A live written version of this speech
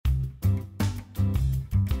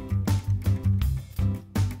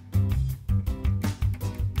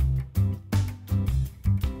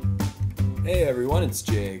Hey everyone, it's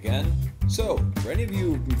Jay again. So, for any of you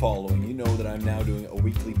who've been following, you know that I'm now doing a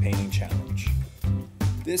weekly painting challenge.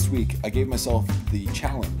 This week, I gave myself the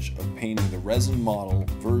challenge of painting the resin model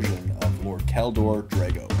version of Lord Kaldor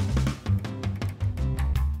Draigo.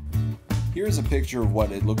 Here's a picture of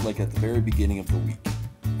what it looked like at the very beginning of the week.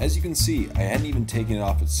 As you can see, I hadn't even taken it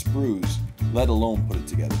off its sprues, let alone put it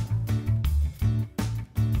together.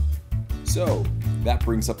 So, that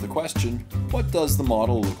brings up the question, what does the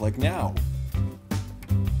model look like now?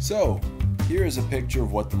 So, here is a picture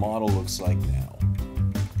of what the model looks like now.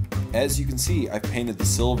 As you can see, I've painted the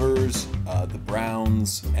silvers, the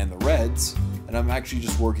browns, and the reds, and I'm actually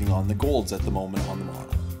just working on the golds at the moment on the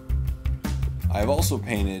model. I've also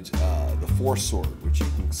painted the Force Sword, which you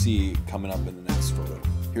can see coming up in the next photo.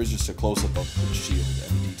 Here's just a close-up of the shield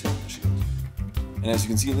and the detail of the shield. And as you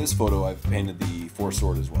can see in this photo, I've painted the Force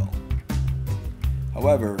Sword as well.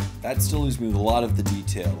 However, that still leaves me with a lot of the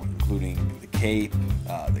detail, including the cape,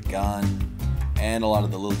 the gun, and a lot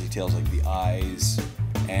of the little details like the eyes,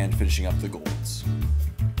 and finishing up the golds.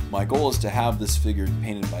 My goal is to have this figure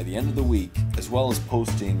painted by the end of the week, as well as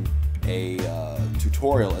posting a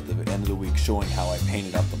tutorial at the end of the week showing how I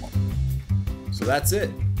painted up the model. So that's it.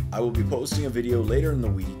 I will be posting a video later in the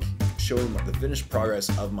week showing the finished progress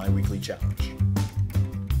of my weekly challenge.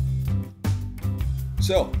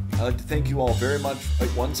 So, I'd like to thank you all very much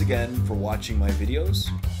once again for watching my videos.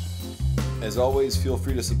 As always, feel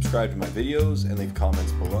free to subscribe to my videos and leave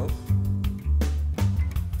comments below.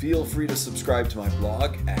 Feel free to subscribe to my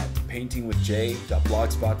blog at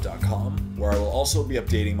paintingwithjay.blogspot.com, where I will also be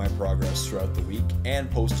updating my progress throughout the week and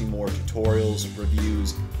posting more tutorials,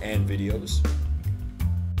 reviews, and videos.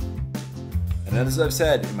 And as I've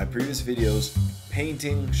said in my previous videos,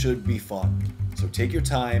 painting should be fun. So take your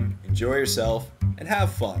time, enjoy yourself, and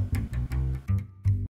have fun.